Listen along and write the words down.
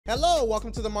Hello,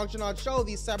 welcome to the Majorana show,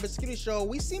 the cybersecurity show.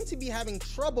 We seem to be having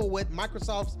trouble with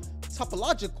Microsoft's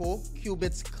Topological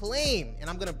Qubits claim, and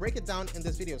I'm going to break it down in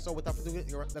this video. So without further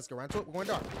ado, let's get right into it. We're going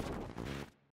dark.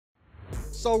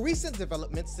 So recent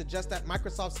developments suggest that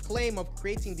Microsoft's claim of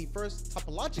creating the first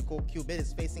topological qubit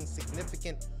is facing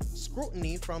significant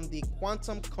scrutiny from the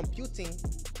quantum computing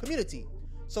community.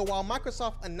 So while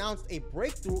Microsoft announced a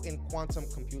breakthrough in quantum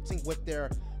computing with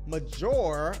their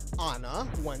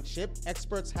Majorana one chip,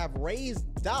 experts have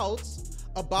raised doubts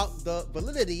about the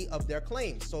validity of their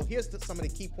claims. So here's some of the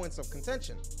key points of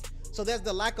contention. So there's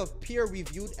the lack of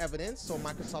peer-reviewed evidence. So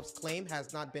Microsoft's claim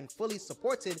has not been fully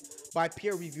supported by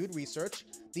peer-reviewed research.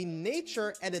 The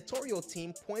Nature editorial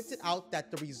team pointed out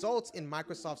that the results in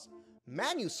Microsoft's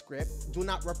manuscript do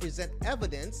not represent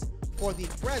evidence for the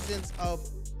presence of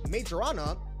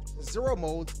Majorana zero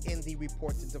modes in the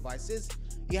reported devices.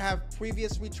 You have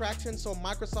previous retractions, so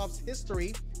Microsoft's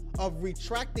history of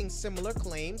retracting similar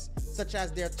claims, such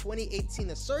as their 2018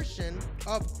 assertion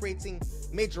of creating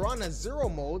Majorana zero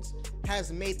modes,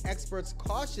 has made experts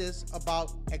cautious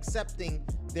about accepting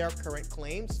their current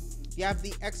claims. You have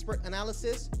the expert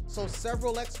analysis, so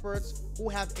several experts who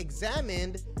have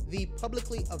examined the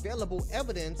publicly available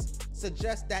evidence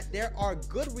suggest that there are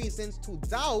good reasons to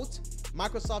doubt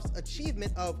Microsoft's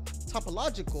achievement of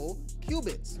topological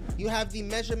qubits. You have the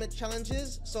measurement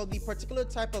challenges. So the particular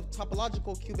type of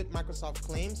topological qubit Microsoft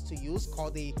claims to use,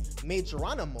 called a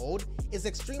Majorana mode, is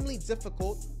extremely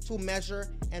difficult to measure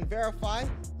and verify.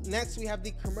 Next, we have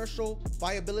the commercial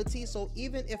viability. So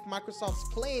even if Microsoft's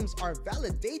claims are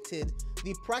validated,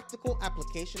 the practical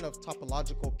application of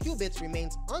topological qubits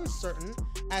remains uncertain,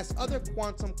 as other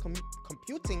quantum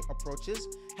computing approaches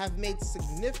have made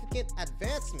significant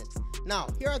advancements. Now,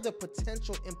 here are the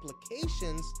potential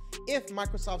implications if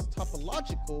Microsoft's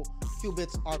topological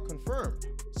qubits are confirmed.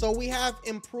 So we have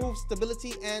improved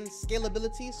stability and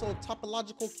scalability. So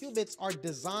topological qubits are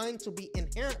designed to be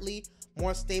inherently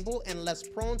more stable and less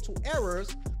prone to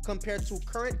errors compared to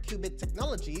current qubit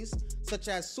technologies, such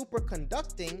as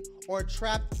superconducting or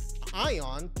trapped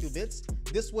ion qubits.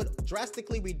 This would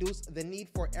drastically reduce the need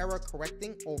for error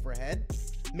correcting overhead,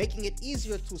 making it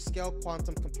easier to scale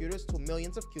quantum computers to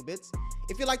millions of qubits.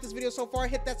 If you like this video so far,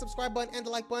 hit that subscribe button and the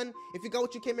like button. If you got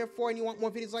what you came here for and you want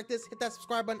more videos like this, hit that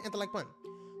subscribe button and the like button.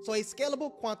 So a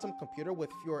scalable quantum computer with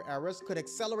fewer errors could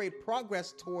accelerate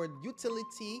progress toward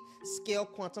utility-scale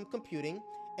quantum computing,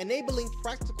 enabling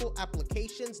practical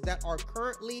applications that are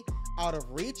currently out of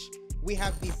reach. We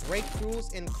have the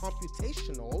breakthroughs in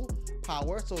computational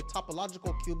power. So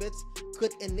topological qubits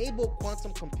could enable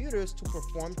quantum computers to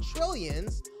perform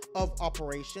trillions of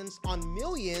operations on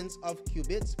millions of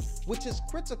qubits, which is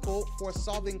critical for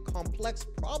solving complex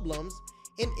problems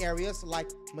in areas like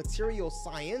material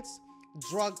science,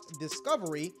 drug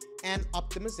discovery, and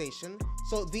optimization.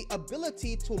 So the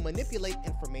ability to manipulate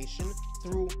information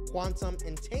through quantum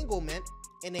entanglement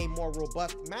in a more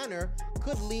robust manner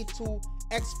could lead to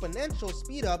exponential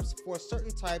speedups for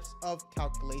certain types of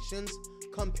calculations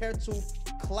compared to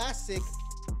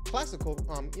classical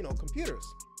computers.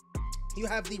 You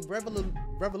have the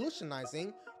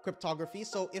revolutionizing cryptography.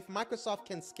 So if Microsoft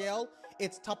can scale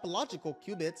its topological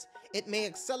qubits, it may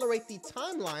accelerate the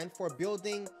timeline for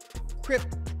building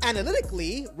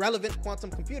analytically relevant quantum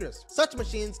computers. Such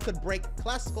machines could break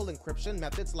classical encryption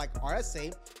methods like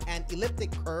RSA and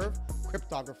elliptic curve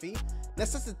cryptography,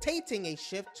 necessitating a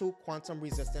shift to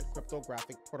quantum-resistant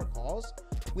cryptographic protocols.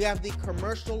 We have the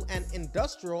commercial and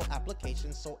industrial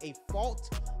applications. So a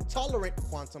fault-tolerant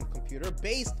quantum computer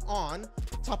based on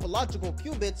topological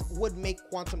qubits would make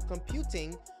quantum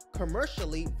computing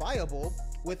commercially viable,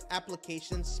 with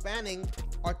applications spanning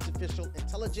artificial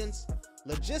intelligence,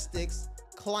 logistics,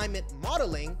 climate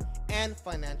modeling, and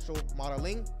financial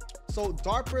modeling. So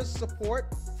DARPA's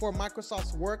support for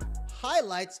Microsoft's work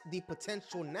highlights the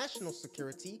potential national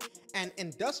security and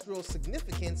industrial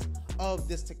significance of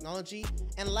this technology.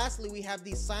 And lastly, we have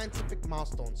the scientific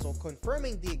milestone. So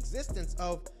confirming the existence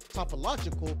of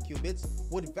topological qubits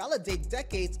would validate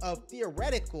decades of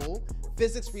theoretical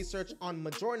physics research on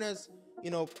Majorana's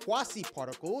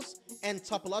quasi-particles and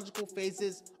topological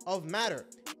phases of matter.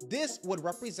 This would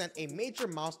represent a major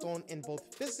milestone in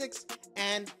both physics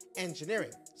and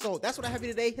engineering. So that's what I have here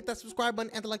today. Hit that subscribe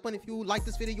button and the like button if you like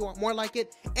this video, you want more like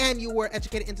it, and you were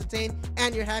educated, entertained,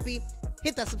 and you're happy.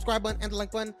 Hit that subscribe button and the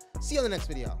like button. See you in the next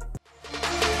video.